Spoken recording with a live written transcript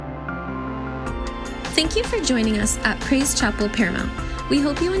Thank you for joining us at Praise Chapel Paramount. We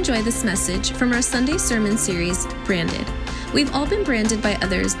hope you enjoy this message from our Sunday sermon series, Branded. We've all been branded by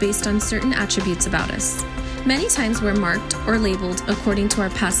others based on certain attributes about us. Many times we're marked or labeled according to our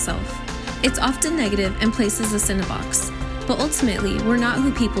past self. It's often negative and places us in a box. But ultimately, we're not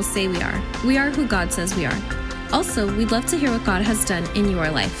who people say we are. We are who God says we are. Also, we'd love to hear what God has done in your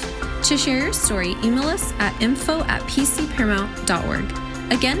life. To share your story, email us at info@pcparamount.org.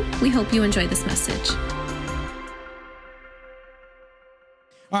 Again, we hope you enjoy this message.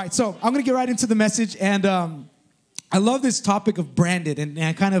 All right, so I'm going to get right into the message, and I love this topic of branded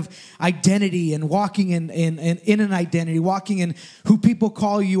and kind of identity and walking in an identity, walking in who people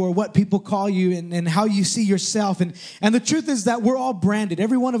call you or what people call you and how you see yourself. And the truth is that we're all branded.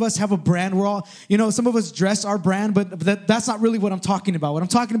 Every one of us have a brand. We're all, some of us dress our brand, but that's not really what I'm talking about. What I'm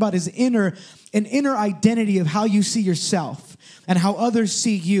talking about is an inner identity of how you see yourself and how others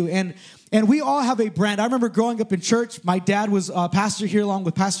see you. And we all have a brand. I remember growing up in church. My dad was a pastor here along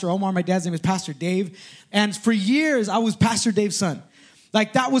with Pastor Omar. My dad's name is Pastor Dave. And for years, I was Pastor Dave's son.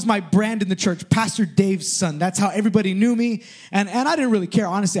 Like, that was my brand in the church, Pastor Dave's son. That's how everybody knew me. And I didn't really care.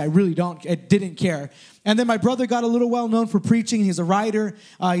 Honestly, I didn't care. And then my brother got a little well-known for preaching. He's a writer.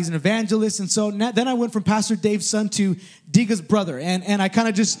 He's an evangelist. And so then I went from Pastor Dave's son to Diga's brother. And I kind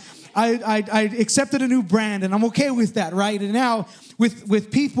of just, I accepted a new brand, and I'm okay with that, right? And now with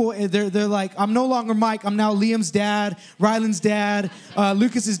people, they're like, I'm no longer Mike. I'm now Liam's dad, Ryland's dad,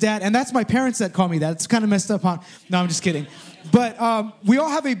 Lucas's dad. And that's my parents that call me that. It's kind of messed up, huh? No, I'm just kidding. But we all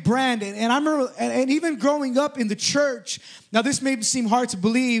have a brand, and I remember, and even growing up in the church, now this may seem hard to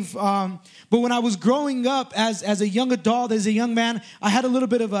believe, but when I was growing up as a young adult, as a young man, I had a little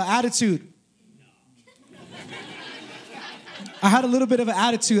bit of an attitude. I had a little bit of an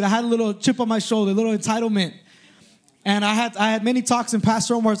attitude. I had a little chip on my shoulder, a little entitlement. And I had many talks in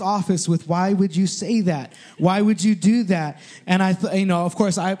Pastor Omar's office with, why would you say that? Why would you do that? And of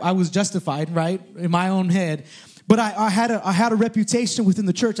course, I was justified, right, in my own head. But I had a reputation within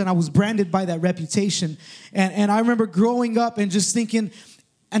the church, and I was branded by that reputation. And I remember growing up and just thinking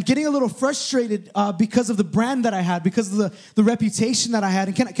and getting a little frustrated because of the brand that I had, because of the reputation that I had.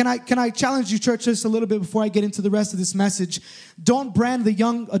 And can I challenge you, church, just a little bit before I get into the rest of this message? Don't brand the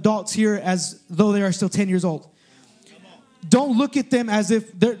young adults here as though they are still 10 years old. Don't look at them as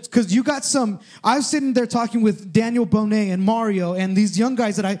if because you got some. I was sitting there talking with Daniel Bonet and Mario and these young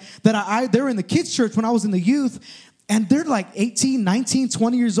guys they were in the kids' church when I was in the youth, and they're like 18, 19,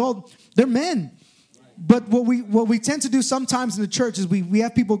 20 years old. They're men. But what we tend to do sometimes in the church is we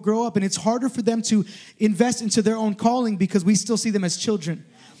have people grow up, and it's harder for them to invest into their own calling because we still see them as children.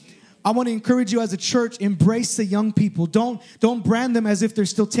 I want to encourage you as a church, embrace the young people. Don't brand them as if they're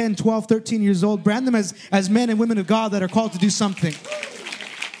still 10, 12, 13 years old. Brand them as men and women of God that are called to do something.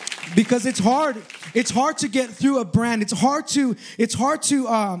 Because it's hard. It's hard to get through a brand. It's hard to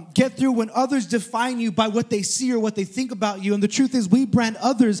get through when others define you by what they see or what they think about you. And the truth is, we brand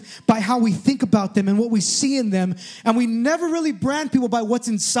others by how we think about them and what we see in them. And we never really brand people by what's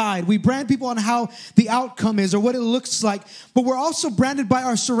inside. We brand people on how the outcome is or what it looks like. But we're also branded by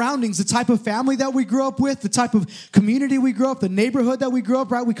our surroundings, the type of family that we grew up with, the type of community we grew up, the neighborhood that we grew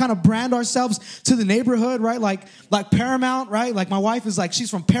up, right? We kind of brand ourselves to the neighborhood, right? Like Paramount, right? Like my wife is like, she's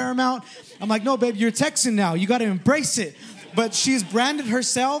from Paramount. I'm like, no, babe, you're Texan now. You got to embrace it. But she's branded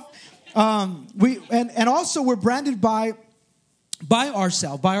herself. And also we're branded by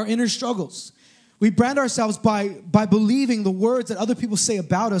ourselves, by our inner struggles. We brand ourselves by believing the words that other people say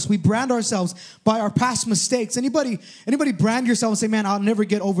about us. We brand ourselves by our past mistakes. Anybody brand yourself and say, man, I'll never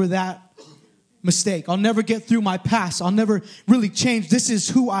get over that mistake. I'll never get through my past. I'll never really change. This is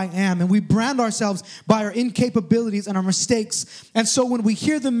who I am. And we brand ourselves by our incapabilities and our mistakes. And so when we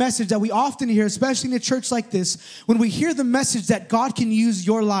hear the message that we often hear, especially in a church like this, when we hear the message that God can use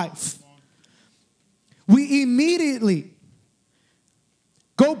your life, we immediately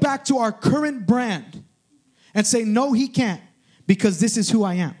go back to our current brand and say, no, he can't, because this is who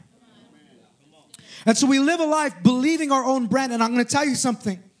I am. And so we live a life believing our own brand. And I'm going to tell you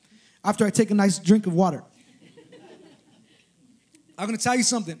something. After I take a nice drink of water, I'm going to tell you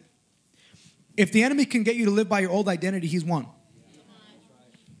something. If the enemy can get you to live by your old identity, he's won.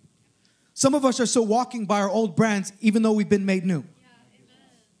 Some of us are still walking by our old brands, even though we've been made new.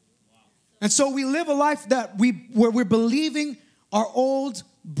 And so we live a life where we're believing our old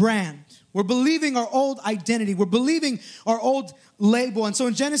brand. We're believing our old identity. We're believing our old label. And so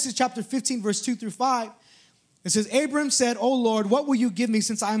in Genesis chapter 15, verse 2 through 5, it says, Abram said, O Lord, what will you give me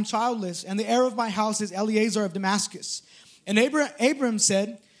since I am childless? And the heir of my house is Eliezer of Damascus. And Abram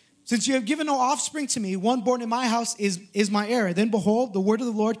said, Since you have given no offspring to me, one born in my house is my heir. Then behold, the word of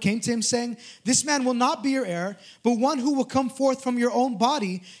the Lord came to him, saying, this man will not be your heir, but one who will come forth from your own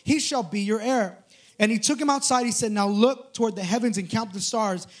body, he shall be your heir. And he took him outside. He said, now look toward the heavens and count the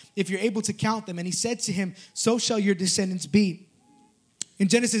stars, if you're able to count them. And he said to him, so shall your descendants be. In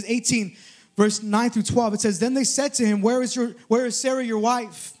Genesis 18, verse 9 through 12, it says, then they said to him, where is Sarah, your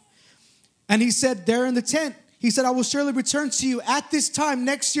wife? And he said, there in the tent. He said, I will surely return to you at this time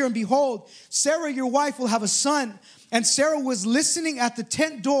next year, and behold, Sarah, your wife, will have a son. And Sarah was listening at the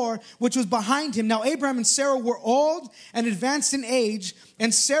tent door, which was behind him. Now Abraham and Sarah were old and advanced in age,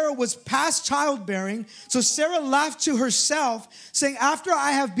 and Sarah was past childbearing. So Sarah laughed to herself, saying, after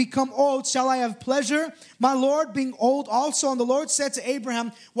I have become old, shall I have pleasure, my Lord being old also? And the Lord said to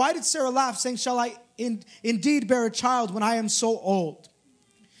Abraham, why did Sarah laugh, saying, shall I indeed bear a child when I am so old?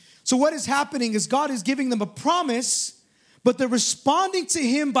 So what is happening is God is giving them a promise, but they're responding to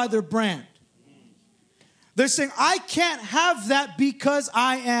him by their brand. They're saying, I can't have that because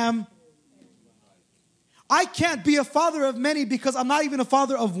I can't be a father of many because I'm not even a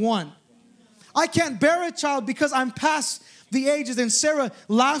father of one. I can't bear a child because I'm past the ages. And Sarah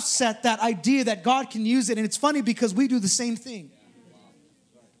laughs at that idea that God can use it. And it's funny because we do the same thing.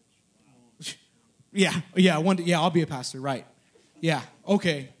 Yeah, I'll be a pastor, right. Yeah,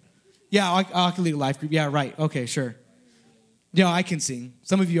 okay. Yeah, I can lead a life group. Yeah, right. Okay, sure. Yeah, I can sing.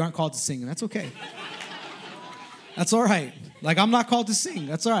 Some of you aren't called to sing, and that's okay. That's all right. Like, I'm not called to sing.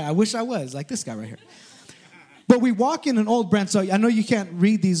 That's all right. I wish I was, like this guy right here. But we walk in an old brand. So I know you can't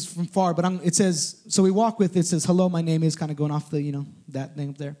read these from far, but it says, so we walk with, it says, hello, my name is, kind of going off the, that thing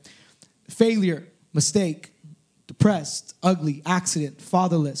up there. Failure, mistake, depressed, ugly, accident,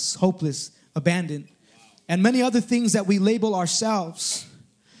 fatherless, hopeless, abandoned, and many other things that we label ourselves.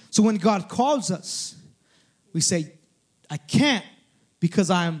 So when God calls us, we say, I can't because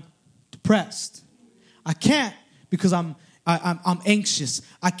I'm depressed. I can't because I'm anxious.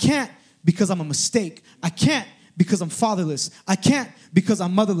 I can't because I'm a mistake. I can't because I'm fatherless. I can't because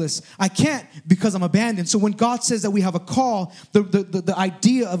I'm motherless. I can't because I'm abandoned. So when God says that we have a call, the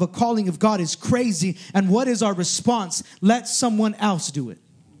idea of a calling of God is crazy. And what is our response? Let someone else do it.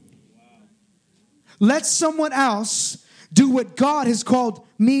 Let someone else do what God has called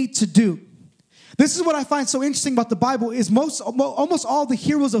me to do. This is what I find so interesting about the Bible is almost all the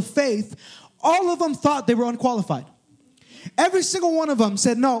heroes of faith, all of them thought they were unqualified. Every single one of them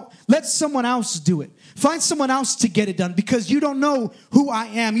said, no, let someone else do it. Find someone else to get it done because you don't know who I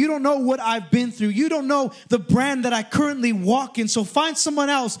am. You don't know what I've been through. You don't know the brand that I currently walk in. So find someone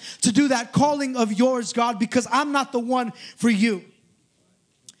else to do that calling of yours, God, because I'm not the one for you.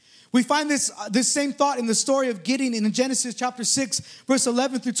 We find this same thought in the story of Gideon in Genesis chapter 6, verse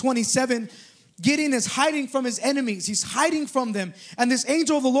 11 through 27. Gideon is hiding from his enemies. He's hiding from them. And this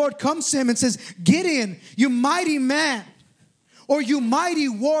angel of the Lord comes to him and says, Gideon, you mighty man, or you mighty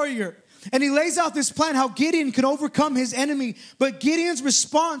warrior. And he lays out this plan how Gideon can overcome his enemy. But Gideon's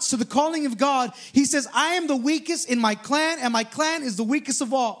response to the calling of God, he says, I am the weakest in my clan, and my clan is the weakest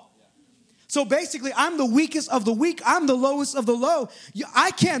of all. So basically, I'm the weakest of the weak. I'm the lowest of the low.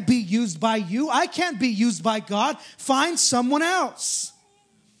 I can't be used by you. I can't be used by God. Find someone else.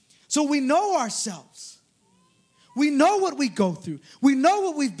 So we know ourselves. We know what we go through. We know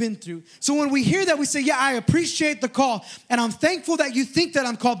what we've been through. So when we hear that, we say, yeah, I appreciate the call. And I'm thankful that you think that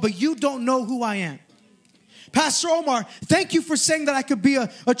I'm called, but you don't know who I am. Pastor Omar, thank you for saying that I could be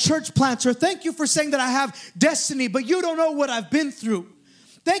a church planter. Thank you for saying that I have destiny, but you don't know what I've been through.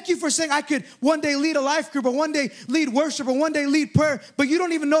 Thank you for saying I could one day lead a life group or one day lead worship or one day lead prayer, but you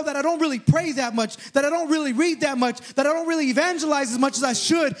don't even know that I don't really pray that much, that I don't really read that much, that I don't really evangelize as much as I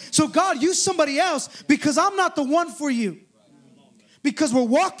should. So God, use somebody else because I'm not the one for you. Because we're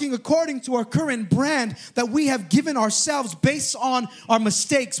walking according to our current brand that we have given ourselves based on our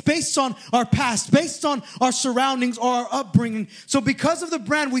mistakes, based on our past, based on our surroundings or our upbringing. So because of the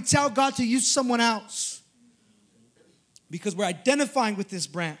brand, we tell God to use someone else. Because we're identifying with this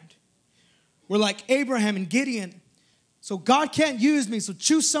brand. We're like Abraham and Gideon. So God can't use me, so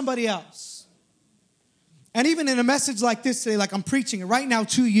choose somebody else. And even in a message like this today, like I'm preaching it right now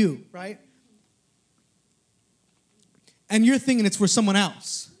to you, right? And you're thinking it's for someone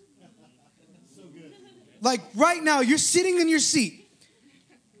else. Like right now, you're sitting in your seat.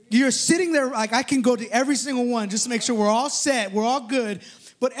 You're sitting there like I can go to every single one just to make sure we're all set, we're all good.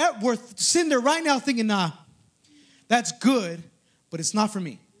 But we're sitting there right now thinking, nah. That's good, but it's not for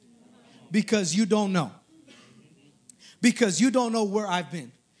me. Because you don't know. Because you don't know where I've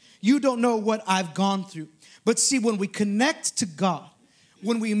been. You don't know what I've gone through. But see, when we connect to God,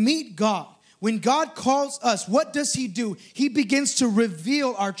 when we meet God, when God calls us, what does he do? He begins to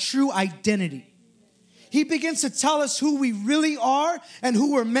reveal our true identity. He begins to tell us who we really are and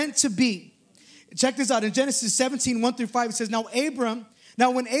who we're meant to be. Check this out. In Genesis 17, 1 through 5, it says, Now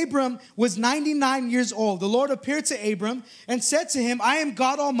when Abram was 99 years old, the Lord appeared to Abram and said to him, I am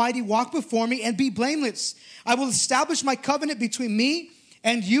God Almighty, walk before me and be blameless. I will establish my covenant between me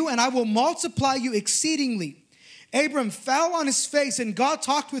and you, and I will multiply you exceedingly. Abram fell on his face, and God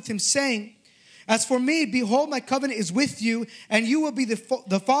talked with him, saying, As for me, behold, my covenant is with you, and you will be the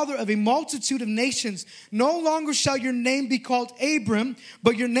father of a multitude of nations. No longer shall your name be called Abram,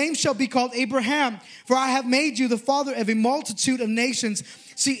 but your name shall be called Abraham, for I have made you the father of a multitude of nations.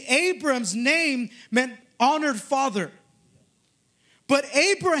 See, Abram's name meant honored father. But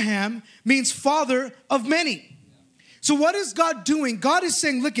Abraham means father of many. So what is God doing? God is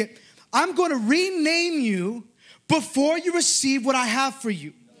saying, look, I'm going to rename you before you receive what I have for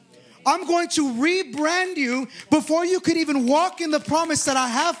you. I'm going to rebrand you before you could even walk in the promise that I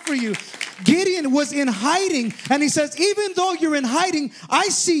have for you. Gideon was in hiding, and he says, even though you're in hiding, I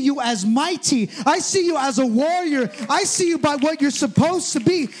see you as mighty. I see you as a warrior. I see you by what you're supposed to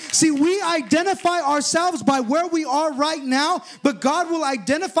be. See, we identify ourselves by where we are right now, but God will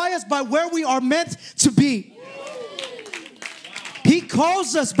identify us by where we are meant to be. He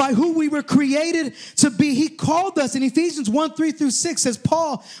calls us by who we were created to be. He called us in Ephesians 1, 3 through 6 says,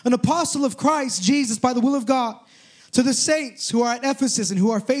 Paul, an apostle of Christ Jesus by the will of God, to the saints who are at Ephesus and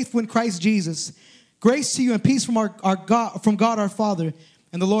who are faithful in Christ Jesus. Grace to you and peace from from God our Father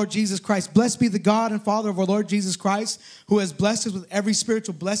and the Lord Jesus Christ. Blessed be the God and Father of our Lord Jesus Christ, who has blessed us with every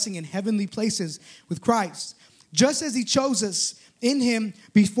spiritual blessing in heavenly places with Christ, just as he chose us in him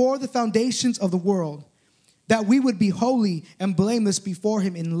before the foundations of the world, that we would be holy and blameless before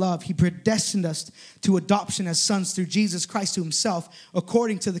him in love. He predestined us to adoption as sons through Jesus Christ to himself,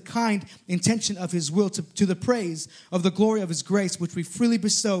 according to the kind intention of his will, to the praise of the glory of his grace, which we freely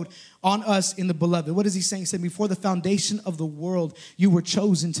bestowed on us in the beloved. What is he saying? He said, before the foundation of the world, you were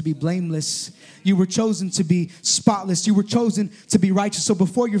chosen to be blameless. You were chosen to be spotless. You were chosen to be righteous. So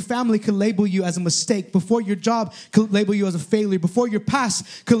before your family could label you as a mistake, before your job could label you as a failure, before your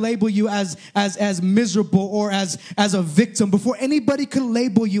past could label you as miserable or as a victim, before anybody could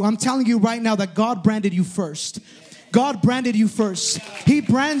label you, I'm telling you right now that God branded you first. God branded you first. He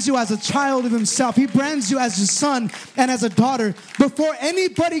brands you as a child of himself. He brands you as a son and as a daughter. Before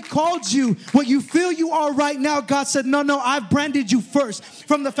anybody called you what you feel you are right now, God said, no, I've branded you first.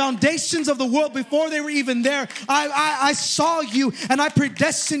 From the foundations of the world, before they were even there, I saw you and I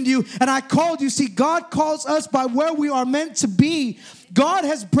predestined you and I called you. See, God calls us by where we are meant to be. God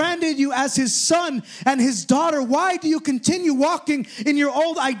has branded you as his son and his daughter. Why do you continue walking in your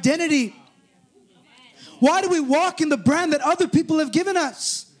old identity? Why do we walk in the brand that other people have given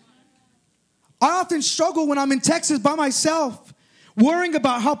us? I often struggle when I'm in Texas by myself, worrying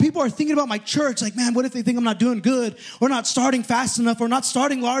about how people are thinking about my church. Like, man, what if they think I'm not doing good or not starting fast enough or not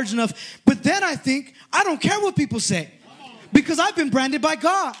starting large enough? But then I think, I don't care what people say because I've been branded by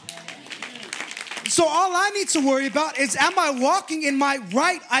God. So all I need to worry about is, am I walking in my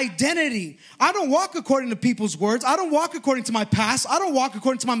right identity? I don't walk according to people's words. I don't walk according to my past. I don't walk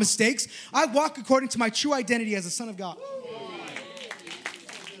according to my mistakes. I walk according to my true identity as a son of God.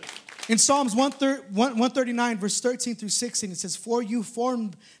 In Psalms 139, verse 13 through 16, it says, For you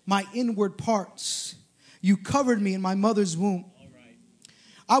formed my inward parts. You covered me in my mother's womb.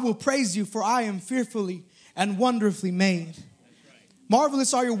 I will praise you, for I am fearfully and wonderfully made.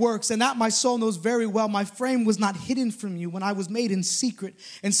 Marvelous are your works, and that my soul knows very well. My frame was not hidden from you when I was made in secret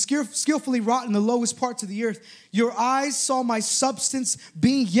and skillfully wrought in the lowest parts of the earth. Your eyes saw my substance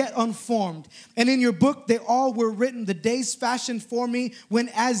being yet unformed. And in your book they all were written, the days fashioned for me, when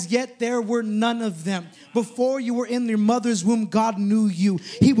as yet there were none of them. Before you were in your mother's womb, God knew you.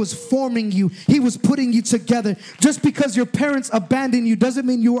 He was forming you. He was putting you together. Just because your parents abandoned you doesn't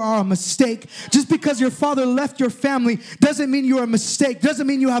mean you are a mistake. Just because your father left your family doesn't mean you're a mistake. Doesn't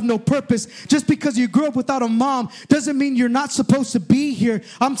mean you have no purpose. Just because you grew up without a mom doesn't mean you're not supposed to be here.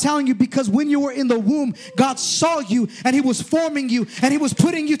 I'm telling you, because when you were in the womb, God saw you and he was forming you and he was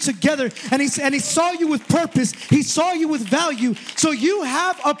putting you together and he saw you with purpose. He saw you with value. So you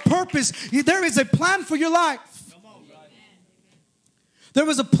have a purpose. There is a plan for your life. There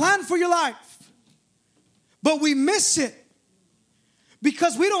was a plan for your life. But we miss it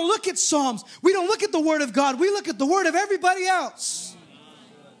because we don't look at Psalms. We don't look at the Word of God. We look at the word of everybody else.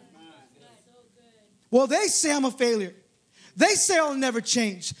 Well, they say I'm a failure. They say I'll never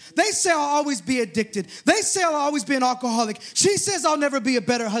change. They say I'll always be addicted. They say I'll always be an alcoholic. She says I'll never be a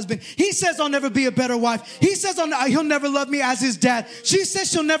better husband. He says I'll never be a better wife. He says he'll never love me as his dad. She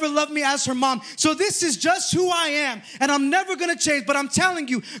says she'll never love me as her mom. So this is just who I am, and I'm never going to change. But I'm telling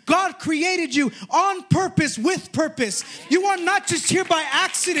you, God created you on purpose, with purpose. You are not just here by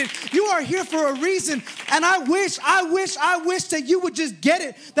accident. You are here for a reason. And I wish that you would just get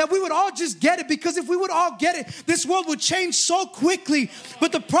it, that we would all just get it, because if we would all get it, this world would change so quickly.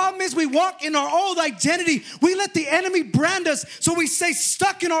 But the problem is we walk in our old identity. We let the enemy brand us, so we stay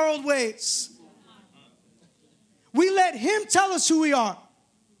stuck in our old ways. We let him tell us who we are.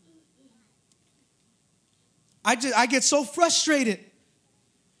 I get so frustrated.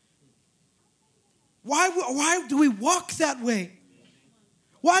 Why do we walk that way?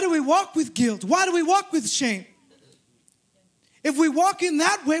 Why do we walk with guilt? Why do we walk with shame? If we walk in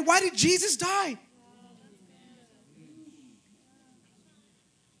that way, why did Jesus die?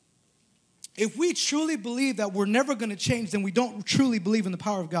 If we truly believe that we're never going to change, then we don't truly believe in the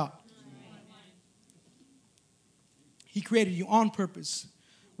power of God. He created you on purpose,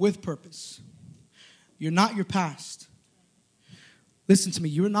 with purpose. You're not your past. Listen to me,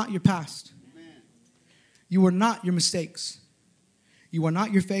 you are not your past. You are not your mistakes. You are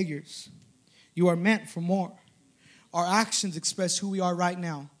not your failures. You are meant for more. Our actions express who we are right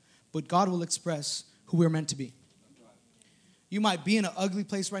now, but God will express who we're meant to be. You might be in an ugly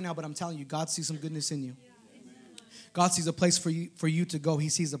place right now, but I'm telling you, God sees some goodness in you. God sees a place for you to go. He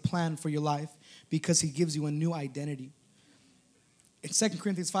sees a plan for your life because he gives you a new identity. In 2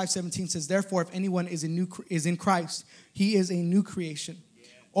 Corinthians 5:17 says, therefore, if anyone is in Christ, he is a new creation.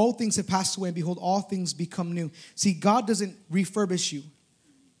 All things have passed away, and behold, all things become new. See, God doesn't refurbish you.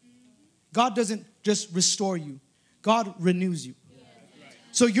 God doesn't just restore you. God renews you.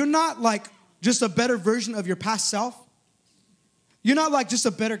 So you're not like just a better version of your past self. You're not like just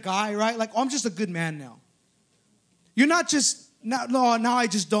a better guy, right? Like, oh, I'm just a good man now. You're not just, now I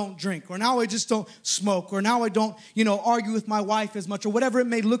just don't drink, or now I just don't smoke, or now I don't, argue with my wife as much, or whatever it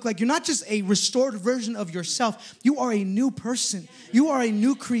may look like. You're not just a restored version of yourself. You are a new person. You are a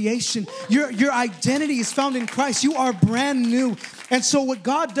new creation. Your identity is found in Christ. You are brand new. And so what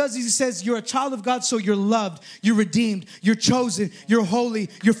God does is he says, you're a child of God, so you're loved, you're redeemed, you're chosen, you're holy,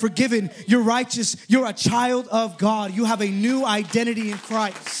 you're forgiven, you're righteous, you're a child of God. You have a new identity in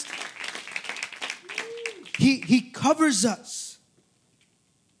Christ. He covers us.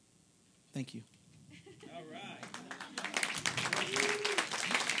 Thank you. All right.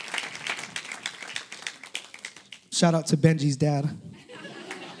 Shout out to Benji's dad.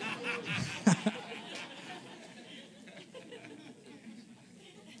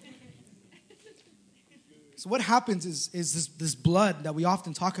 So what happens is this blood that we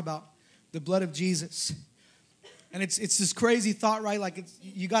often talk about, the blood of Jesus. And it's this crazy thought, right? Like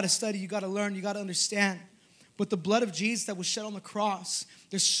you got to study, you got to learn, you got to understand. But the blood of Jesus that was shed on the cross,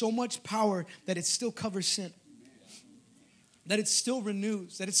 there's so much power that it still covers sin. That it still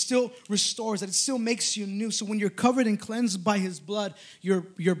renews, that it still restores, that it still makes you new. So when you're covered and cleansed by his blood, you're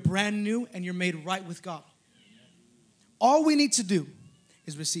brand new and you're made right with God. All we need to do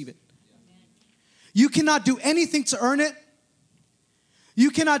is receive it. You cannot do anything to earn it.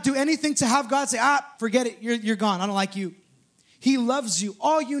 You cannot do anything to have God say, forget it, you're gone, I don't like you. He loves you.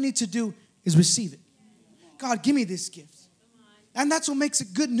 All you need to do is receive it. God, give me this gift. And that's what makes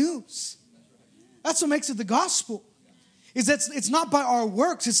it good news. That's what makes it the gospel. Is that it's not by our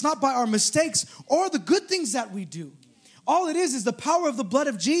works, it's not by our mistakes or the good things that we do. All it is the power of the blood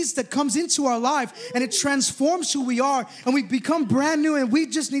of Jesus that comes into our life, and it transforms who we are, and we become brand new, and we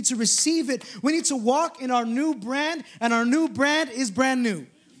just need to receive it. We need to walk in our new brand, and our new brand is brand new.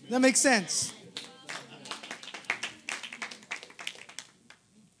 That makes sense?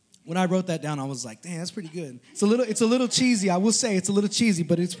 When I wrote that down, I was like, "Damn, that's pretty good." It's a little cheesy. I will say it's a little cheesy,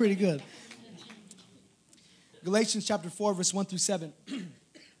 but it's pretty good. Galatians chapter 4, verse 1 through 7.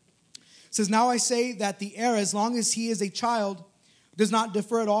 It says, now I say that the heir, as long as he is a child, does not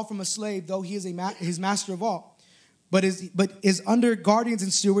differ at all from a slave, though he is his master of all, but is under guardians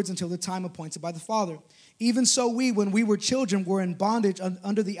and stewards until the time appointed by the Father. Even so we, when we were children, were in bondage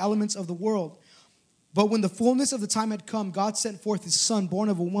under the elements of the world. But when the fullness of the time had come, God sent forth his Son, born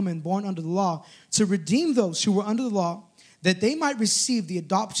of a woman, born under the law, to redeem those who were under the law, that they might receive the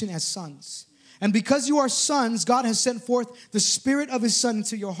adoption as sons. And because you are sons, God has sent forth the Spirit of his Son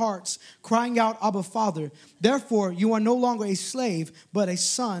into your hearts, crying out, Abba, Father. Therefore, you are no longer a slave, but a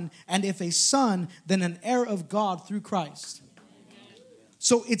son. And if a son, then an heir of God through Christ.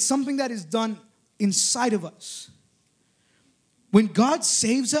 So it's something that is done inside of us. When God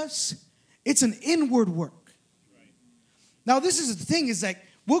saves us, it's an inward work. Now, this is the thing, is like,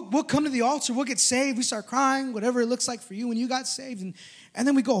 we'll come to the altar, we'll get saved, we start crying, whatever it looks like for you when you got saved. And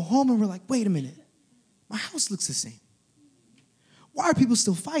then we go home and we're like, wait a minute. My house looks the same. Why are people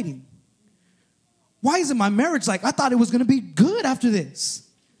still fighting? Why isn't my marriage like, I thought it was going to be good after this.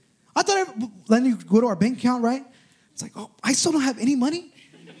 I thought, then you go to our bank account, right? It's like, oh, I still don't have any money.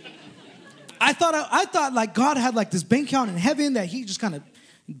 I thought like God had like this bank account in heaven that he just kind of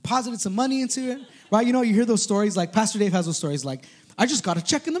deposited some money into it, right? You know, you hear those stories, like Pastor Dave has those stories, like, I just got a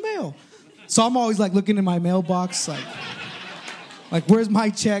check in the mail. So I'm always like looking in my mailbox, like where's my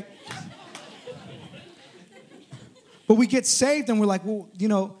check? But we get saved and we're like, well, you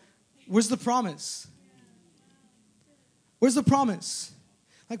know, where's the promise? Where's the promise?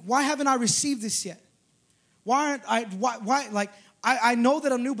 Like, why haven't I received this yet? Why I know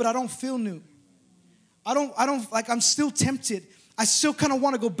that I'm new, but I don't feel new. I don't, like, I'm still tempted. I still kind of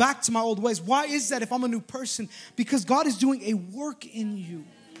want to go back to my old ways. Why is that if I'm a new person? Because God is doing a work in you.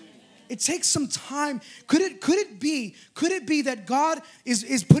 It takes some time. Could it be that God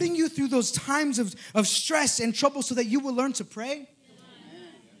is putting you through those times of stress and trouble so that you will learn to pray?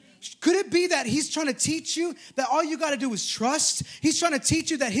 Could it be that he's trying to teach you that all you got to do is trust? He's trying to teach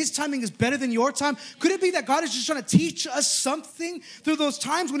you that his timing is better than your time? Could it be that God is just trying to teach us something through those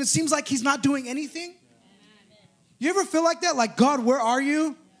times when it seems like he's not doing anything? You ever feel like that? Like, God, where are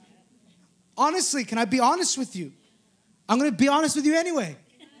you? Honestly, can I be honest with you? I'm going to be honest with you anyway.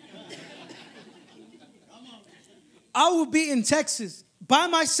 I will be in Texas by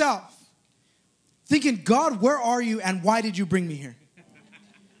myself thinking, God, where are you and why did you bring me here?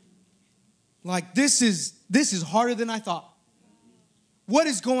 Like, this is harder than I thought. What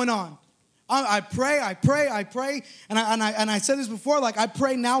is going on? I pray. And I said this before, like, I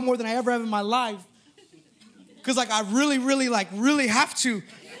pray now more than I ever have in my life. Because, like, I really have to.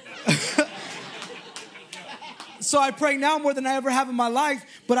 So I pray now more than I ever have in my life,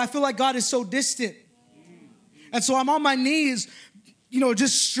 but I feel like God is so distant. And so I'm on my knees, you know,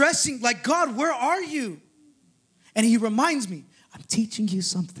 just stressing, like, God, where are you? And he reminds me, I'm teaching you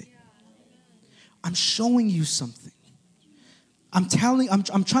something. I'm showing you something. I'm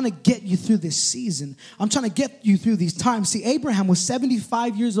trying to get you through this season. I'm trying to get you through these times. See, Abraham was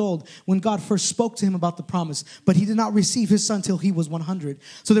 75 years old when God first spoke to him about the promise, but he did not receive his son till he was 100.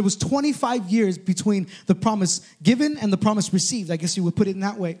 So there was 25 years between the promise given and the promise received. I guess you would put it in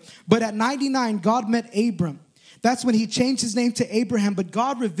that way. But at 99, God met Abram. That's when he changed his name to Abraham, but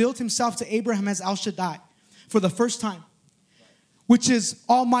God revealed himself to Abraham as El Shaddai for the first time, which is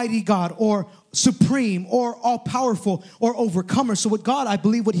Almighty God, or supreme, or all-powerful, or overcomer. So I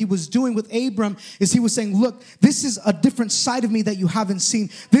believe what he was doing with Abram is he was saying, look, this is a different side of me that you haven't seen.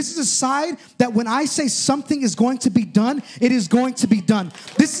 This is a side that when I say something is going to be done, it is going to be done.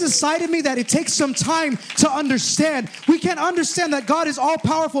 This is a side of me that it takes some time to understand. We can't understand that God is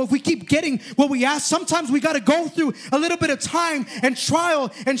all-powerful if we keep getting what we ask. Sometimes we got to go through a little bit of time and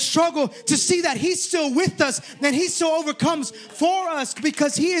trial and struggle to see that he's still with us and he still overcomes for us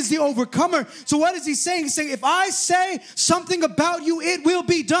because he is the overcomer. So what is he saying? He's saying, if I say something about you, it will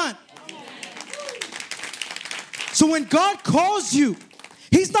be done. So when God calls you,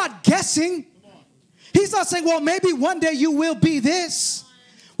 he's not guessing. He's not saying, well, maybe one day you will be this.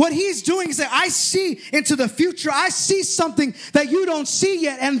 What he's doing is saying, I see into the future. I see something that you don't see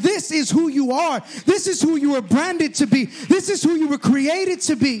yet. And this is who you are. This is who you were branded to be. This is who you were created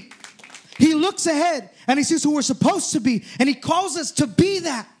to be. He looks ahead and he sees who we're supposed to be. And he calls us to be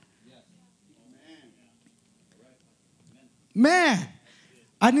that. Man,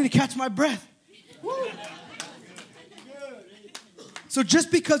 I need to catch my breath. So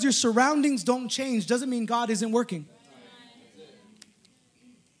just because your surroundings don't change doesn't mean God isn't working.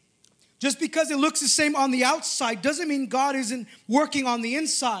 Just because it looks the same on the outside doesn't mean God isn't working on the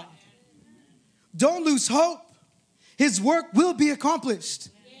inside. Don't lose hope. His work will be accomplished.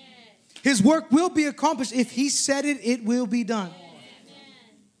 His work will be accomplished. If he said it, it will be done.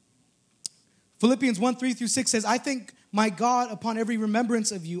 Philippians 1:3-6 says, I thank my God upon every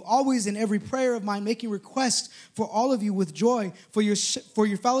remembrance of you, always in every prayer of mine, making request for all of you with joy for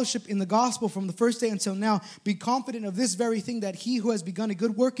your fellowship in the gospel from the first day until now. Be confident of this very thing, that he who has begun a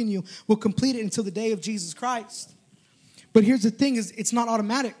good work in you will complete it until the day of Jesus Christ. But here's the thing, is it's not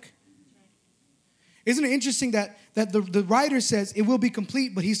automatic. Isn't it interesting that the writer says it will be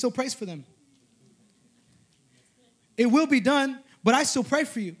complete, but he still prays for them? It will be done, but I still pray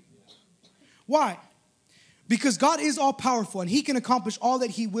for you. Why? Because God is all powerful and he can accomplish all that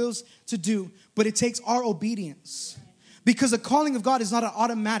he wills to do, but it takes our obedience. Because the calling of God is not an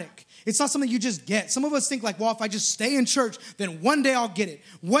automatic. It's not something you just get. Some of us think like, well, if I just stay in church, then one day I'll get it.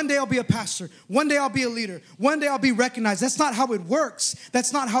 One day I'll be a pastor. One day I'll be a leader. One day I'll be recognized. That's not how it works.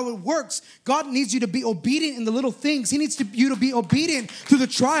 That's not how it works. God needs you to be obedient in the little things. He needs you to be obedient through the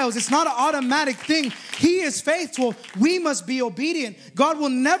trials. It's not an automatic thing. He is faithful. We must be obedient. God will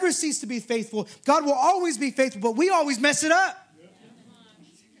never cease to be faithful. God will always be faithful, but we always mess it up.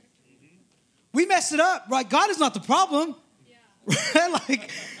 We mess it up, right? God is not the problem. Yeah.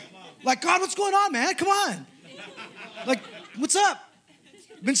 like, God, what's going on, man? Come on. Like, what's up?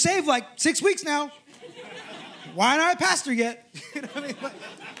 Been saved like 6 weeks now. Why aren't I a pastor yet? You know what I mean?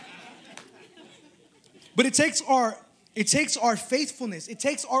 But it takes our faithfulness. It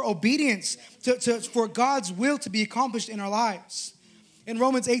takes our obedience for God's will to be accomplished in our lives. In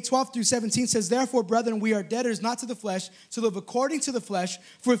Romans 8:12-17 says, therefore, brethren, we are debtors not to the flesh, to live according to the flesh.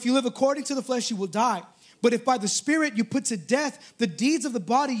 For if you live according to the flesh, you will die. But if by the Spirit you put to death the deeds of the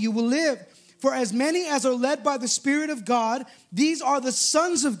body, you will live. For as many as are led by the Spirit of God, these are the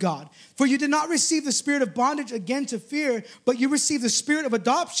sons of God. For you did not receive the spirit of bondage again to fear, but you received the spirit of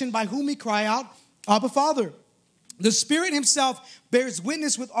adoption, by whom we cry out, Abba, Father. The Spirit himself bears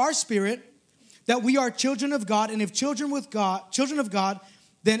witness with our spirit that we are children of God, and if children of God,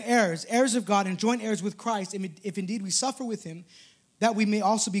 then heirs of God, and joint heirs with Christ, if indeed we suffer with him, that we may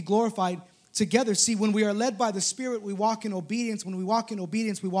also be glorified together. See, when we are led by the Spirit, we walk in obedience. When we walk in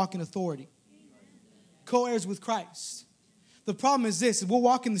obedience, we walk in authority. Co-heirs with Christ. The problem is this, we'll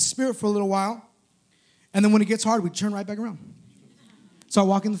walk in the Spirit for a little while, and then when it gets hard, we turn right back around. Start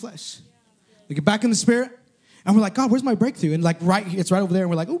walking in the flesh. We get back in the Spirit, and we're like, God, where's my breakthrough? And it's right over there, and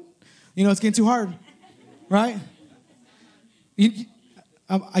we're like, ooh. It's getting too hard, right?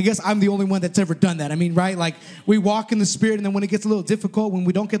 I guess I'm the only one that's ever done that. I mean, right? Like, we walk in the Spirit, and then when it gets a little difficult, when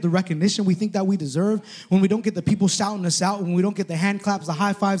we don't get the recognition we think that we deserve, when we don't get the people shouting us out, when we don't get the hand claps, the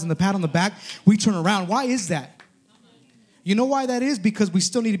high fives, and the pat on the back, we turn around. Why is that? You know why that is? Because we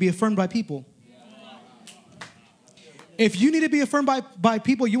still need to be affirmed by people. If you need to be affirmed by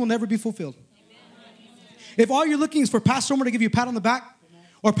people, you will never be fulfilled. If all you're looking is for Pastor Omar to give you a pat on the back,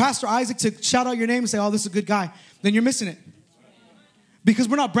 or Pastor Isaac to shout out your name and say, oh, this is a good guy, then you're missing it. Because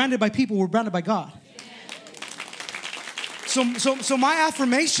we're not branded by people, we're branded by God. So my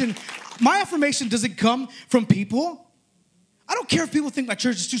affirmation doesn't come from people. I don't care if people think my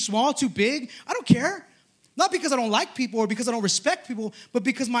church is too small, too big. I don't care. Not because I don't like people or because I don't respect people, but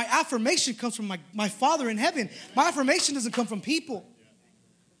because my affirmation comes from my Father in heaven. My affirmation doesn't come from people.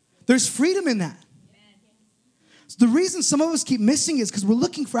 There's freedom in that. The reason some of us keep missing is because we're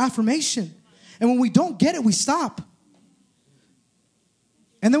looking for affirmation. And when we don't get it, we stop.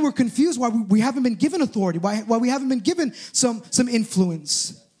 And then we're confused why we haven't been given authority, why we haven't been given some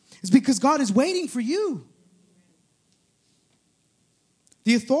influence. It's because God is waiting for you.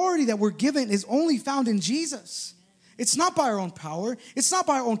 The authority that we're given is only found in Jesus. It's not by our own power. It's not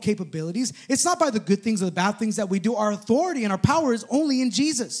by our own capabilities. It's not by the good things or the bad things that we do. Our authority and our power is only in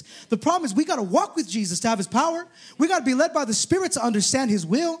Jesus. The problem is we got to walk with Jesus to have his power. We got to be led by the Spirit to understand his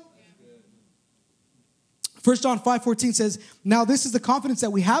will. 1 John 5:14 says, now this is the confidence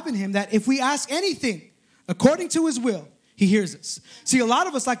that we have in him, that if we ask anything according to his will, he hears us. See, a lot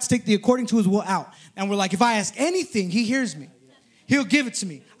of us like to take the according to his will out. And we're like, if I ask anything, he hears me. He'll give it to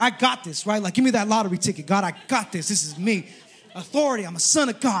me. I got this, right? Like, give me that lottery ticket. God, I got this. This is me. Authority. I'm a son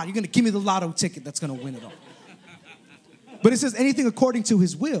of God. You're going to give me the lotto ticket that's going to win it all. But it says anything according to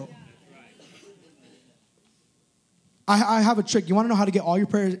his will. I have a trick. You want to know how to get all your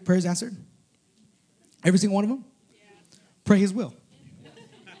prayers answered? Every single one of them? Pray his will.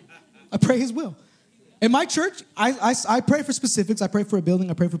 I pray his will. In my church, I pray for specifics. I pray for a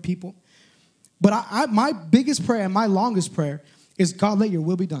building. I pray for people. But my biggest prayer and my longest prayer is, God, let your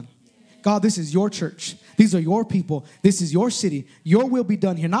will be done. God, this is your church. These are your people. This is your city. Your will be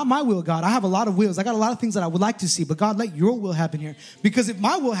done here. Not my will, God. I have a lot of wills. I got a lot of things that I would like to see. But God, let your will happen here. Because if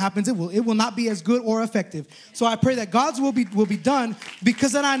my will happens, it will not be as good or effective. So I pray that God's will be done,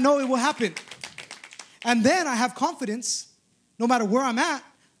 because then I know it will happen. And then I have confidence, no matter where I'm at,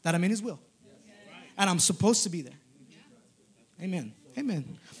 that I'm in his will. And I'm supposed to be there. Amen.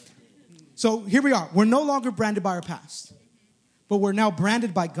 Amen. So here we are. We're no longer branded by our past, but we're now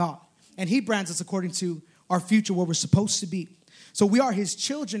branded by God. And he brands us according to our future, where we're supposed to be. So we are his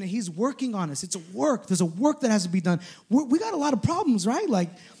children, and he's working on us. It's a work. There's a work that has to be done. We got a lot of problems, right? Like,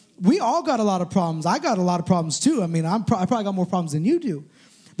 we all got a lot of problems. I got a lot of problems too. I mean, I probably got more problems than you do.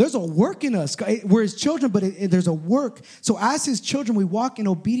 There's a work in us. We're his children, but there's a work. So as his children, we walk in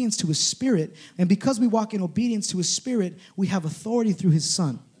obedience to his Spirit. And because we walk in obedience to his Spirit, we have authority through his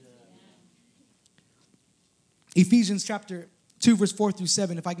Son. Ephesians chapter 2, verse 4 through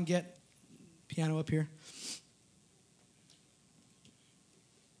 7. If I can get piano up here.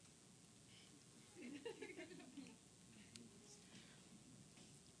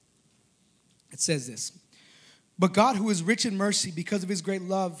 It says this. But God, who is rich in mercy, because of his great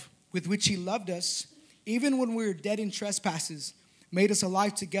love with which he loved us, even when we were dead in trespasses, made us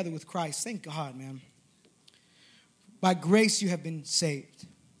alive together with Christ. Thank God, man. By grace you have been saved.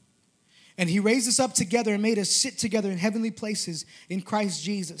 And he raised us up together and made us sit together in heavenly places in Christ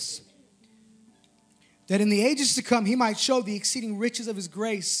Jesus, that in the ages to come he might show the exceeding riches of his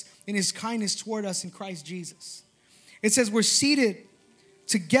grace and his kindness toward us in Christ Jesus. It says we're seated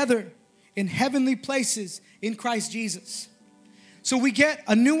together in heavenly places in Christ Jesus. So we get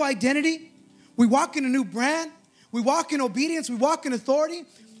a new identity. We walk in a new brand. We walk in obedience. We walk in authority.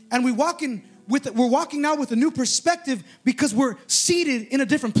 And we're walking now with a new perspective because we're seated in a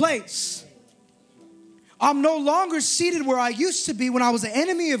different place. I'm no longer seated where I used to be when I was an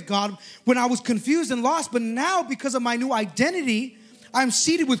enemy of God, when I was confused and lost. But now, because of my new identity, I'm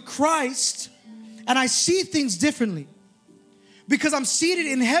seated with Christ and I see things differently. Because I'm seated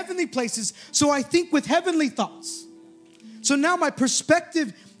in heavenly places, so I think with heavenly thoughts. So now my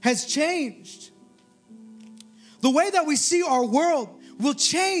perspective has changed. The way that we see our world will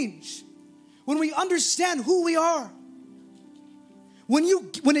change when we understand who we are.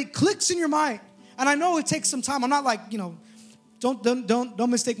 When it clicks in your mind, and I know it takes some time. I'm not like, don't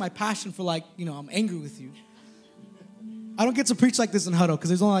mistake my passion for I'm angry with you. I don't get to preach like this in Huddle because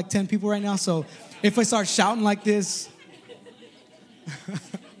there's only 10 people right now. So if I start shouting like this,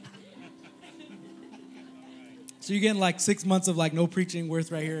 so you're getting 6 months of no preaching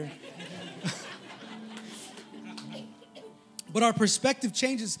worth right here. But our perspective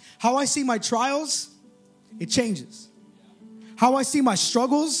changes. How I see my trials, it changes. How I see my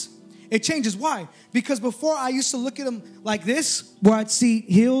struggles, it changes. Why? Because before I used to look at them like this, where I'd see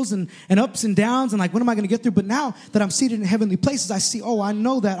hills and ups and downs and what am I going to get through? But now that I'm seated in heavenly places, I see, I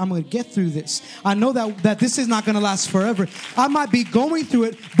know that I'm going to get through this. I know that this is not going to last forever. I might be going through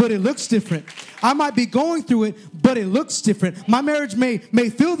it, but it looks different. I might be going through it, but it looks different. My marriage may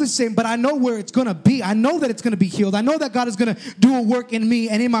feel the same, but I know where it's going to be. I know that it's going to be healed. I know that God is going to do a work in me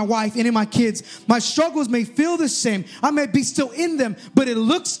and in my wife and in my kids. My struggles may feel the same. I may be still in them, but it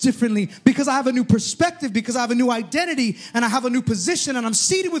looks differently because I have a new perspective, because I have a new identity, and I have a new position, and I'm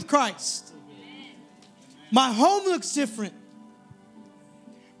seated with Christ. My home looks different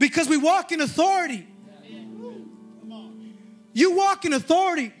because we walk in authority. You walk in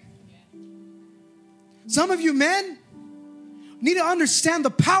authority. Some of you men need to understand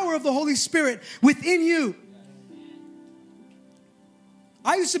the power of the Holy Spirit within you.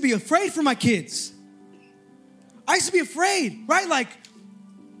 I used to be afraid for my kids. I used to be afraid, right?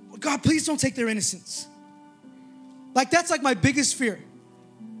 God, please don't take their innocence. That's my biggest fear.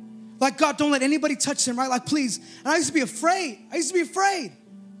 God, don't let anybody touch them, right? Please. And I used to be afraid.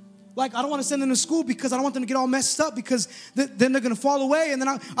 I don't want to send them to school because I don't want them to get all messed up because then they're going to fall away. And then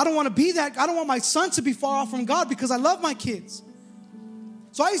I don't want to be that. I don't want my son to be far off from God because I love my kids.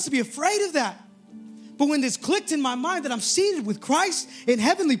 So I used to be afraid of that. But when this clicked in my mind that I'm seated with Christ in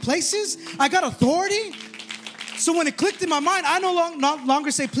heavenly places, I got authority. So when it clicked in my mind, I no longer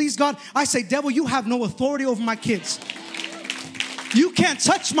say, please God. I say, devil, you have no authority over my kids. You can't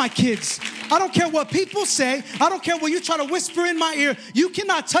touch my kids. I don't care what people say. I don't care what you try to whisper in my ear. You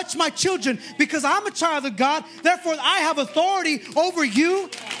cannot touch my children because I'm a child of God. Therefore, I have authority over you.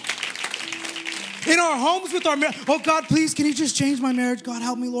 In our homes with our marriage. Oh, God, please, can you just change my marriage? God,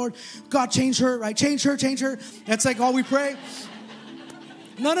 help me, Lord. God, change her, right? Change her. That's all we pray.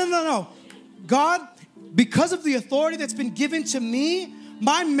 No. God, because of the authority that's been given to me,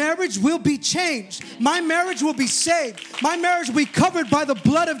 my marriage will be changed. My marriage will be saved. My marriage will be covered by the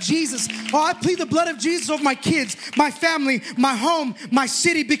blood of Jesus. Oh, I plead the blood of Jesus over my kids, my family, my home, my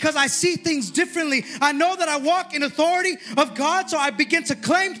city, because I see things differently. I know that I walk in authority of God, so I begin to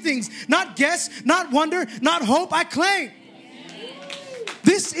claim things. Not guess, not wonder, not hope. I claim.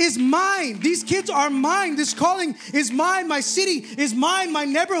 This is mine. These kids are mine. This calling is mine. My city is mine. My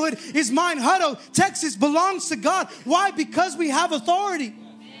neighborhood is mine. Hutto, Texas belongs to God. Why? Because we have authority.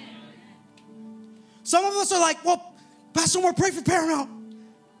 Some of us are like, well, Pastor Moore, pray for Paramount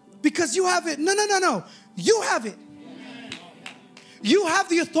because you have it. No. You have it. You have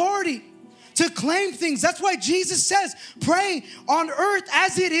the authority to claim things. That's why Jesus says, pray on earth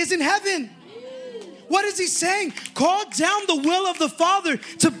as it is in heaven. What is he saying? Call down the will of the Father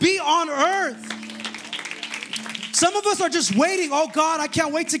to be on earth. Some of us are just waiting. Oh God, I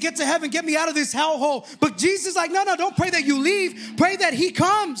can't wait to get to heaven. Get me out of this hellhole. But Jesus is like, no, don't pray that you leave. Pray that he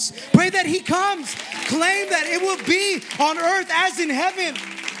comes. Pray that he comes. Claim that it will be on earth as in heaven.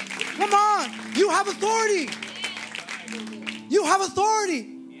 Come on. You have authority. You have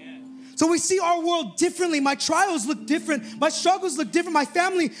authority. So we see our world differently. My trials look different. My struggles look different. My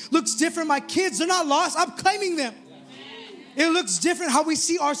family looks different. My kids, they're not lost. I'm claiming them. It looks different. How we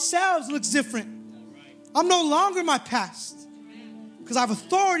see ourselves looks different. I'm no longer my past because I have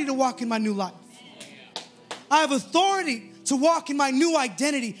authority to walk in my new life. I have authority to walk in my new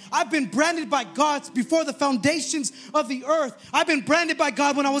identity. I've been branded by God before the foundations of the earth. I've been branded by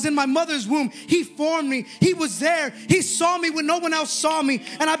God when I was in my mother's womb. He formed me. He was there. He saw me when no one else saw me.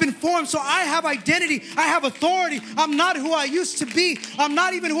 And I've been formed. So I have identity. I have authority. I'm not who I used to be. I'm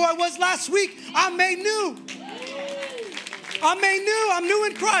not even who I was last week. I'm made new. I'm made new. I'm new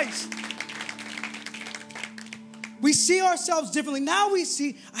in Christ. We see ourselves differently. Now we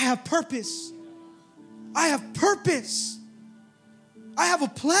see, I have purpose. I have purpose. I have a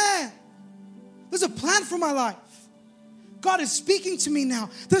plan. There's a plan for my life. God is speaking to me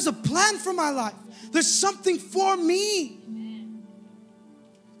now. There's a plan for my life. There's something for me.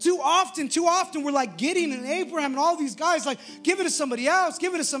 Too often we're like Gideon and Abraham and all these guys, like, give it to somebody else,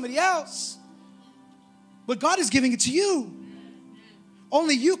 give it to somebody else. But God is giving it to you.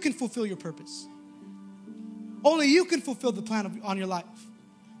 Only you can fulfill your purpose. Only you can fulfill the plan on your life.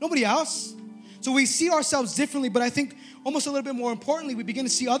 Nobody else. So we see ourselves differently, but I think almost a little bit more importantly, we begin to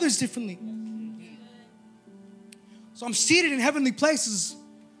see others differently. So I'm seated in heavenly places,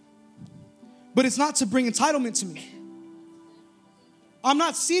 but it's not to bring entitlement to me. I'm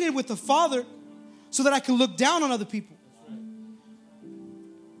not seated with the Father so that I can look down on other people.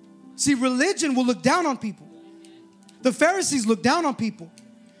 See, religion will look down on people. The Pharisees look down on people.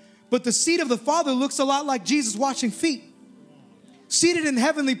 But the seat of the Father looks a lot like Jesus washing feet. Seated in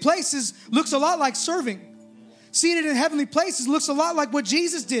heavenly places looks a lot like serving. Seated in heavenly places looks a lot like what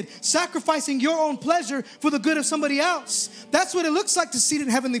Jesus did, sacrificing your own pleasure for the good of somebody else. That's what it looks like to seat in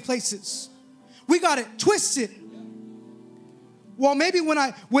heavenly places. We got it twisted. Well, maybe when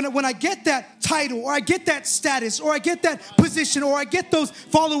I get that title, or I get that status, or I get that position, or I get those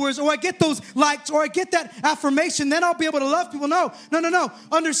followers, or I get those likes, or I get that affirmation, then I'll be able to love people. No.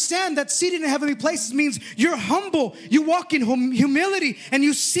 Understand that seated in heavenly places means you're humble. You walk in humility, and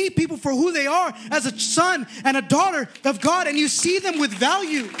you see people for who they are as a son and a daughter of God, and you see them with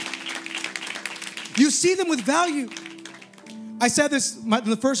value. You see them with value. I said this in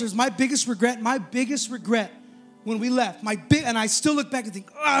the first verse, my biggest regret when we left, and I still look back and think,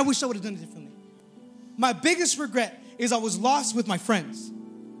 oh, I wish I would have done it differently. My biggest regret is I was lost with my friends.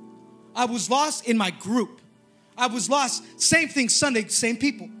 I was lost in my group. I was lost, same thing, Sunday, same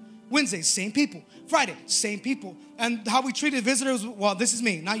people. Wednesday, same people. Friday, same people. And how we treated visitors, well, this is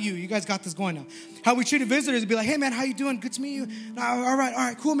me, not you. You guys got this going now. How we treated visitors would be like, hey, man, how you doing? Good to meet you. All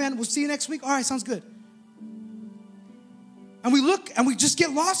right, cool, man. We'll see you next week. All right, sounds good. And we look and we just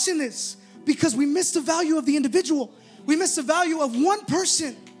get lost in this. Because we miss the value of the individual. We miss the value of one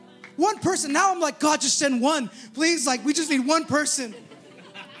person. One person. Now I'm like, God, just send one. Please, like, we just need one person.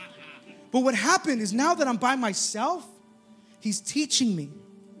 But what happened is now that I'm by myself, He's teaching me.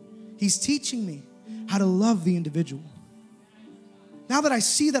 He's teaching me how to love the individual. Now that I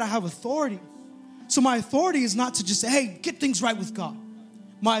see that I have authority. So my authority is not to just say, hey, get things right with God.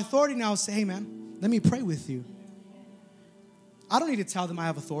 My authority now is to say, hey, man, let me pray with you. I don't need to tell them I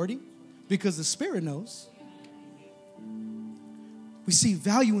have authority. Because the Spirit knows. We see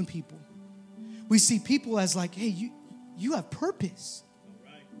value in people. We see people as like, hey, you have purpose.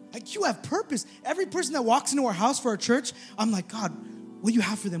 Like, you have purpose. Every person that walks into our house for our church, I'm like, God, what do you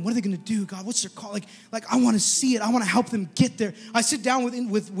have for them? What are they going to do? God, what's their call? Like I want to see it. I want to help them get there. I sit down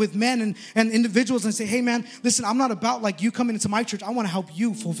with men and individuals and say, hey, man, listen, I'm not about like you coming into my church. I want to help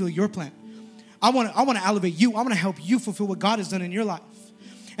you fulfill your plan. I want to elevate you. I want to help you fulfill what God has done in your life.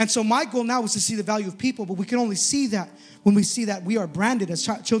 And so my goal now is to see the value of people, but we can only see that when we see that we are branded as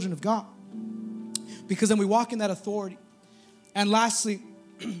children of God. Because then we walk in that authority. And lastly,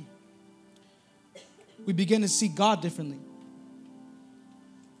 we begin to see God differently.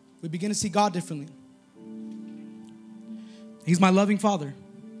 We begin to see God differently. He's my loving Father.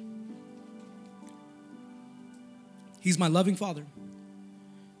 He's my loving Father.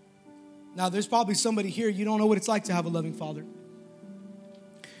 Now, there's probably somebody here, you don't know what it's like to have a loving Father.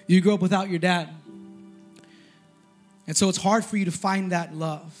 You grew up without your dad. And so it's hard for you to find that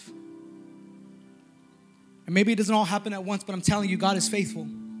love. And maybe it doesn't all happen at once, but I'm telling you, God is faithful.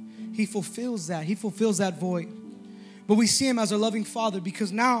 He fulfills that. He fulfills that void. But we see Him as our loving Father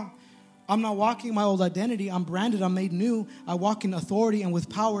because now I'm not walking in my old identity. I'm branded. I'm made new. I walk in authority and with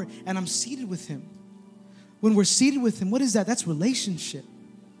power, and I'm seated with him. When we're seated with him, what is that? That's relationship.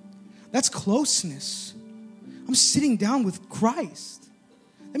 That's closeness. I'm sitting down with Christ.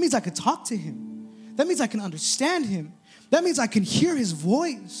 That means I could talk to him. That means I can understand him. That means I can hear his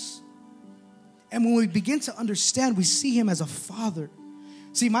voice. And when we begin to understand, we see him as a father.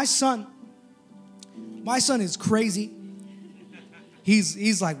 See, my son is crazy.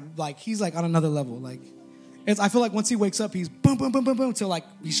 He's like on another level. Like, I feel like once he wakes up, he's boom, boom, boom, boom, boom, until like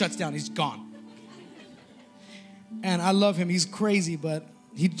he shuts down. He's gone. And I love him. He's crazy, but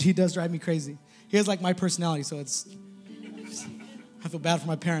he does drive me crazy. He has like my personality, so I feel bad for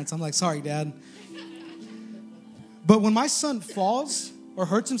my parents. I'm like, sorry, Dad. But when my son falls or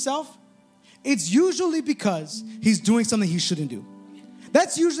hurts himself, it's usually because he's doing something he shouldn't do.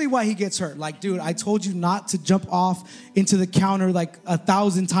 That's usually why he gets hurt. Like, dude, I told you not to jump off into the counter like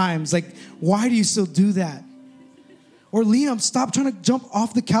 1,000 times. Like, why do you still do that? Or Liam, stop trying to jump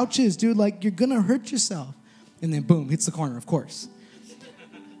off the couches, dude. Like, you're going to hurt yourself. And then boom, hits the corner, of course.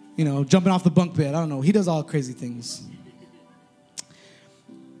 You know, jumping off the bunk bed. I don't know. He does all crazy things.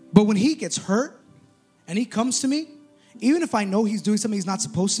 But when he gets hurt and he comes to me, even if I know he's doing something he's not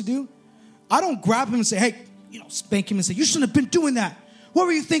supposed to do, I don't grab him and say, hey, spank him and say, you shouldn't have been doing that. What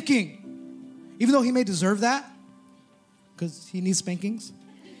were you thinking? Even though he may deserve that, because he needs spankings.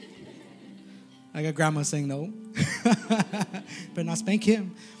 I got grandma saying no. Better not spank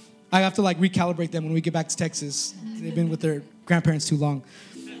him. I have to like recalibrate them when we get back to Texas. They've been with their grandparents too long.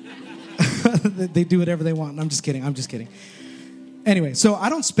 They do whatever they want. I'm just kidding. Anyway, so I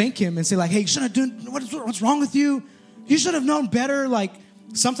don't spank him and say like, hey, you shouldn't have done, what's wrong with you? You should have known better. Like,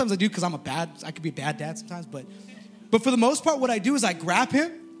 sometimes I do because I could be a bad dad sometimes, but for the most part, what I do is I grab him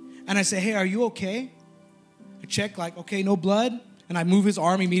and I say, hey, are you okay? I check like, okay, no blood. And I move his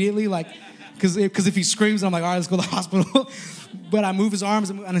arm immediately, like, because if he screams, I'm like, all right, let's go to the hospital. But I move his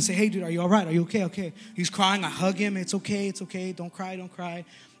arms and I say, hey, dude, are you all right? Are you okay? Okay. He's crying. I hug him. It's okay. Don't cry.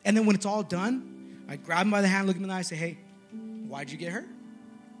 And then when it's all done, I grab him by the hand, look him in the eye, say, hey, why'd you get hurt?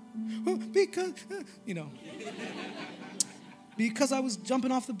 Well, because I was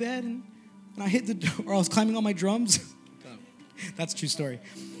jumping off the bed and I hit the door, or I was climbing on my drums. That's a true story.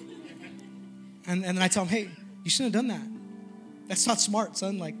 And then I tell him, hey, you shouldn't have done that. That's not smart,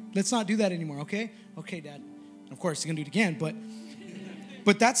 son. Like, let's not do that anymore, okay? Okay, Dad. And of course, he's going to do it again.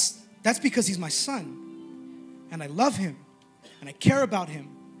 But that's because he's my son. And I love him. And I care about him.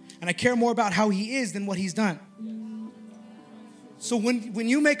 And I care more about how he is than what he's done. So when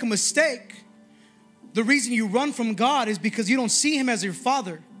you make a mistake, the reason you run from God is because you don't see him as your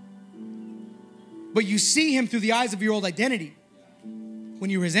father. But you see him through the eyes of your old identity when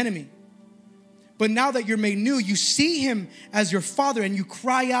you were his enemy. But now that you're made new, you see him as your father and you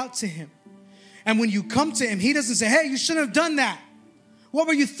cry out to him. And when you come to him, he doesn't say, hey, you shouldn't have done that. What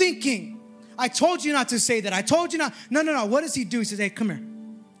were you thinking? I told you not to say that. I told you not. No. What does he do? He says, hey, come here.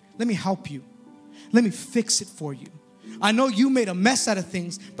 Let me help you. Let me fix it for you. I know you made a mess out of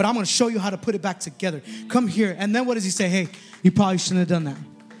things, but I'm going to show you how to put it back together. Come here. And then what does he say? Hey, you probably shouldn't have done that.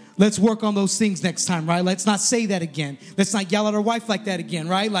 Let's work on those things next time, right? Let's not say that again. Let's not yell at our wife like that again,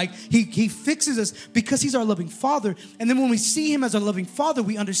 right? Like he fixes us because he's our loving father. And then when we see him as our loving father,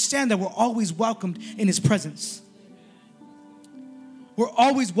 we understand that we're always welcomed in his presence. We're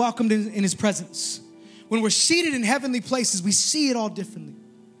always welcomed in his presence. When we're seated in heavenly places, we see it all differently.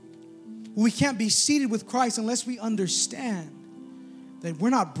 We can't be seated with Christ unless we understand that we're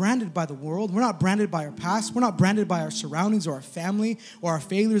not branded by the world. We're not branded by our past. We're not branded by our surroundings or our family or our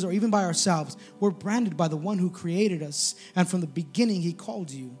failures or even by ourselves. We're branded by the one who created us. And from the beginning, he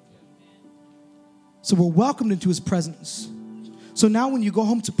called you. So we're welcomed into his presence. So now when you go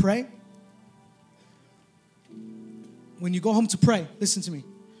home to pray, listen to me.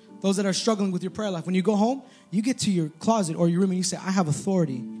 Those that are struggling with your prayer life, when you go home, you get to your closet or your room and you say, I have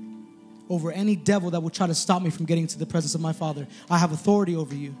authority over any devil that will try to stop me from getting to the presence of my Father. I have authority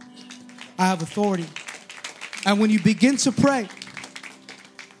over you. I have authority. And when you begin to pray,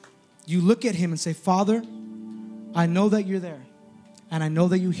 you look at him and say, Father, I know that you're there. And I know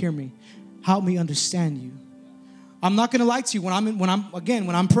that you hear me. Help me understand you. I'm not going to lie to you when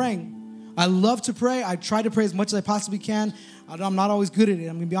I'm praying. I love to pray. I try to pray as much as I possibly can. I'm not always good at it.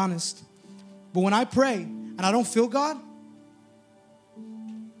 I'm going to be honest. But when I pray and I don't feel God,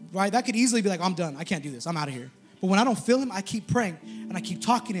 right? That could easily be like, I'm done. I can't do this. I'm out of here. But when I don't feel him, I keep praying and I keep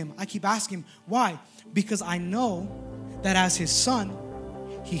talking to him. I keep asking him. Why? Because I know that as his son,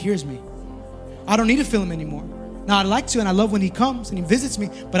 he hears me. I don't need to feel him anymore. Now, I like to, and I love when he comes and he visits me,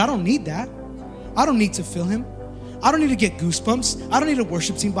 but I don't need that. I don't need to feel him. I don't need to get goosebumps. I don't need a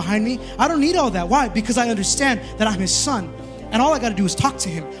worship team behind me. I don't need all that. Why? Because I understand that I'm his son. And all I got to do is talk to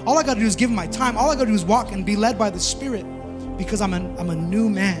him. All I got to do is give him my time. All I got to do is walk and be led by the Spirit, because I'm a new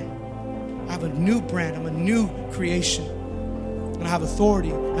man. I have a new brand. I'm a new creation. And I have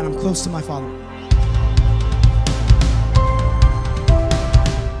authority, and I'm close to my Father.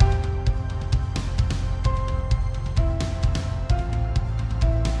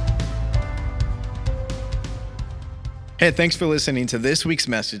 Hey, thanks for listening to this week's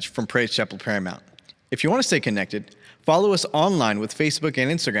message from Praise Chapel Paramount. If you want to stay connected, follow us online with Facebook and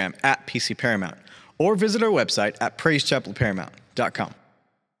Instagram at PC Paramount, or visit our website at praisechapelparamount.com.